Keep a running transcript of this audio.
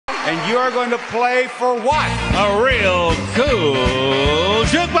And you're going to play for what? A real cool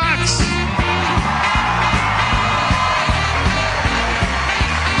jukebox.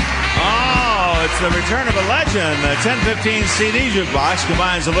 Oh, it's the return of a legend. The 1015 CD jukebox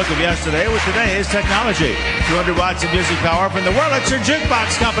combines the look of yesterday with today's technology. 200 watts of music power from the Wurlitzer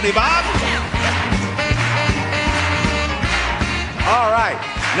Jukebox Company, Bob. All right.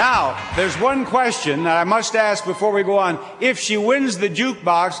 Now, there's one question that I must ask before we go on. If she wins the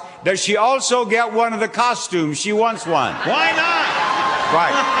jukebox, does she also get one of the costumes? She wants one. Why not?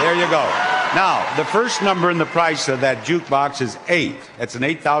 Right. There you go. Now, the first number in the price of that jukebox is 8. That's an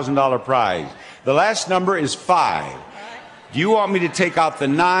 $8,000 prize. The last number is 5. Do you want me to take out the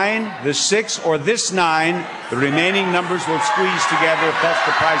 9, the 6, or this 9? The remaining numbers will squeeze together if that's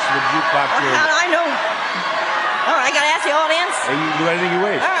the price of the jukebox. I know. All right, I got to ask the audience. You do anything you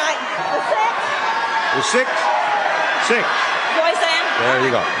wish. All right, The 6? 6. Joyce Ann. There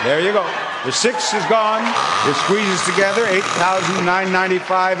you go. There you go. The 6 is gone. It squeezes together,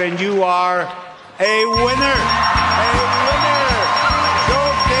 $8,995, and you are a winner. A winner.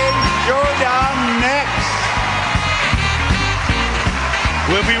 Showcase Showdown next.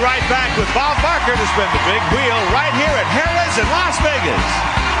 We'll be right back with Bob Barker to spin the big wheel right here at Harrah's in Las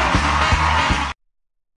Vegas.